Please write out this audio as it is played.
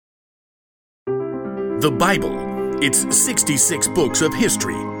The Bible. It's 66 books of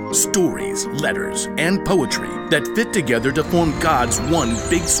history, stories, letters, and poetry that fit together to form God's one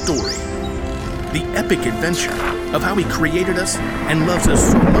big story. The epic adventure of how He created us and loves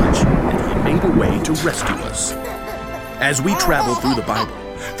us so much that He made a way to rescue us. As we travel through the Bible,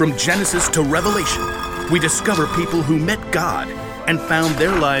 from Genesis to Revelation, we discover people who met God and found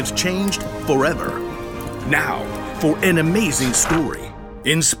their lives changed forever. Now, for an amazing story,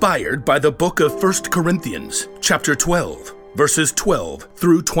 inspired by the book of 1 Corinthians, chapter 12, verses 12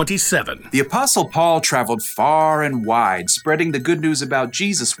 through 27. The Apostle Paul traveled far and wide, spreading the good news about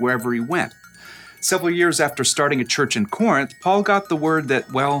Jesus wherever he went. Several years after starting a church in Corinth, Paul got the word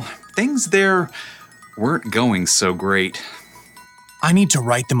that, well, things there weren't going so great. I need to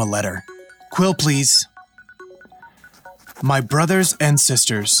write them a letter. Quill, please. My brothers and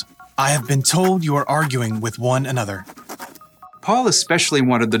sisters, I have been told you are arguing with one another. Paul especially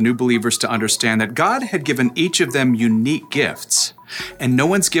wanted the new believers to understand that God had given each of them unique gifts, and no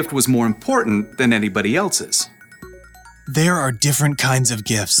one's gift was more important than anybody else's. There are different kinds of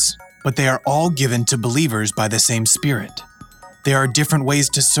gifts, but they are all given to believers by the same Spirit. There are different ways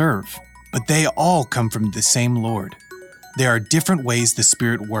to serve, but they all come from the same Lord. There are different ways the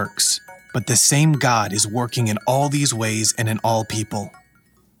Spirit works, but the same God is working in all these ways and in all people.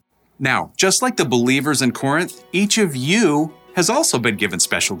 Now, just like the believers in Corinth, each of you has also been given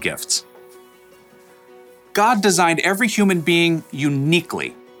special gifts. God designed every human being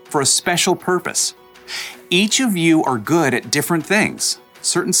uniquely for a special purpose. Each of you are good at different things.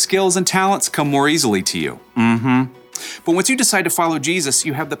 Certain skills and talents come more easily to you. But once you decide to follow Jesus,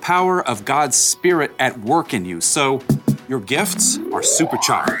 you have the power of God's Spirit at work in you, so your gifts are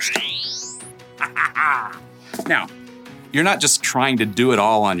supercharged. Now, you're not just trying to do it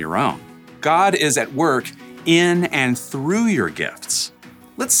all on your own. God is at work in and through your gifts.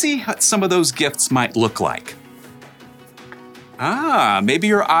 Let's see what some of those gifts might look like. Maybe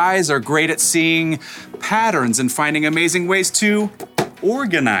your eyes are great at seeing patterns and finding amazing ways to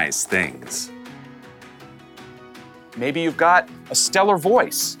organize things. Maybe you've got a stellar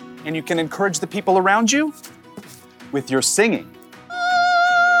voice and you can encourage the people around you with your singing.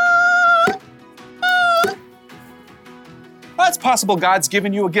 Well, it's possible God's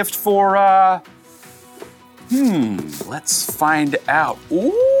given you a gift for, let's find out.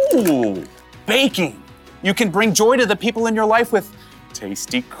 Ooh, baking. You can bring joy to the people in your life with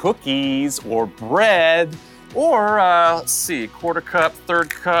tasty cookies or bread or, quarter cup, third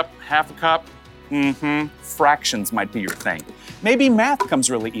cup, half a cup. Fractions might be your thing. Maybe math comes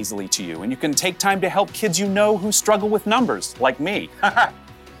really easily to you and you can take time to help kids you know who struggle with numbers, like me.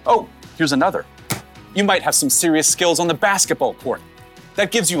 Oh, here's another. You might have some serious skills on the basketball court.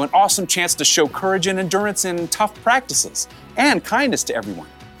 That gives you an awesome chance to show courage and endurance in tough practices and kindness to everyone.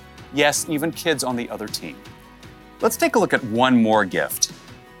 Yes, even kids on the other team. Let's take a look at one more gift.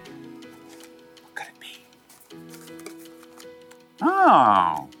 What could it be?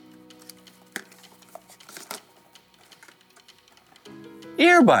 Oh.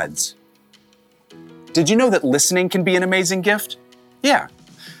 Earbuds. Did you know that listening can be an amazing gift? Yeah.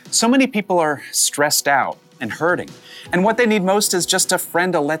 So many people are stressed out and hurting, and what they need most is just a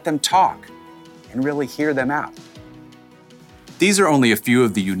friend to let them talk and really hear them out. These are only a few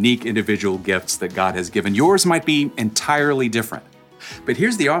of the unique individual gifts that God has given. Yours might be entirely different. But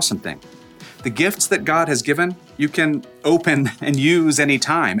here's the awesome thing. The gifts that God has given, you can open and use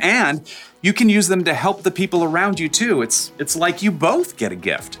anytime, and you can use them to help the people around you too. It's like you both get a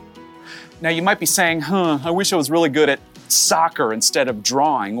gift. Now you might be saying, I wish I was really good at soccer instead of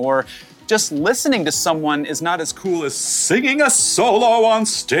drawing, or just listening to someone is not as cool as singing a solo on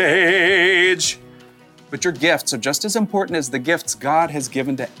stage. But your gifts are just as important as the gifts God has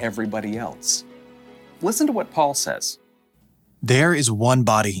given to everybody else. Listen to what Paul says. There is one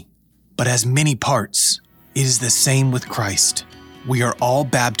body, but has many parts. It is the same with Christ. We are all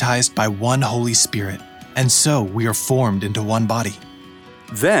baptized by one Holy Spirit, and so we are formed into one body.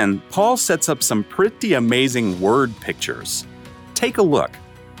 Then, Paul sets up some pretty amazing word pictures. Take a look.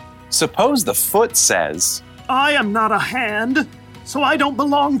 Suppose the foot says, I am not a hand, so I don't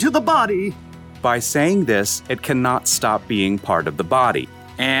belong to the body. By saying this, it cannot stop being part of the body.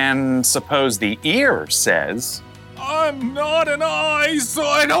 And suppose the ear says, I'm not an eye, so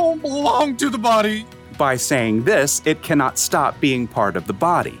I don't belong to the body. By saying this, it cannot stop being part of the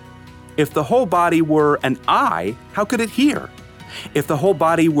body. If the whole body were an eye, how could it hear? If the whole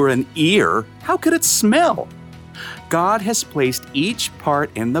body were an ear, how could it smell? God has placed each part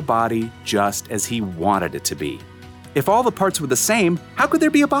in the body just as He wanted it to be. If all the parts were the same, how could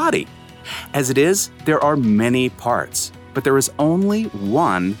there be a body? As it is, there are many parts, but there is only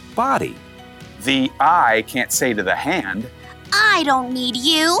one body. The eye can't say to the hand. I don't need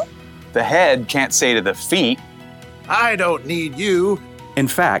you. The head can't say to the feet. I don't need you. In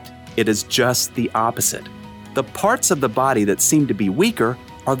fact, it is just the opposite. The parts of the body that seem to be weaker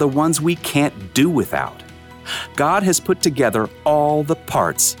are the ones we can't do without. God has put together all the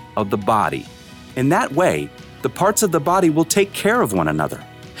parts of the body. In that way, the parts of the body will take care of one another.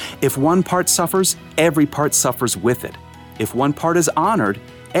 If one part suffers, every part suffers with it. If one part is honored,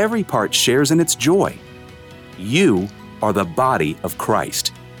 every part shares in its joy. You are the body of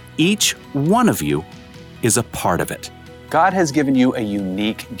Christ. Each one of you is a part of it. God has given you a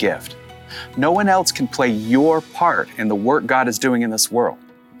unique gift. No one else can play your part in the work God is doing in this world.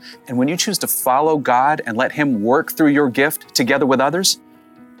 And when you choose to follow God and let Him work through your gift together with others,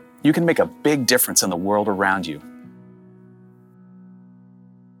 you can make a big difference in the world around you.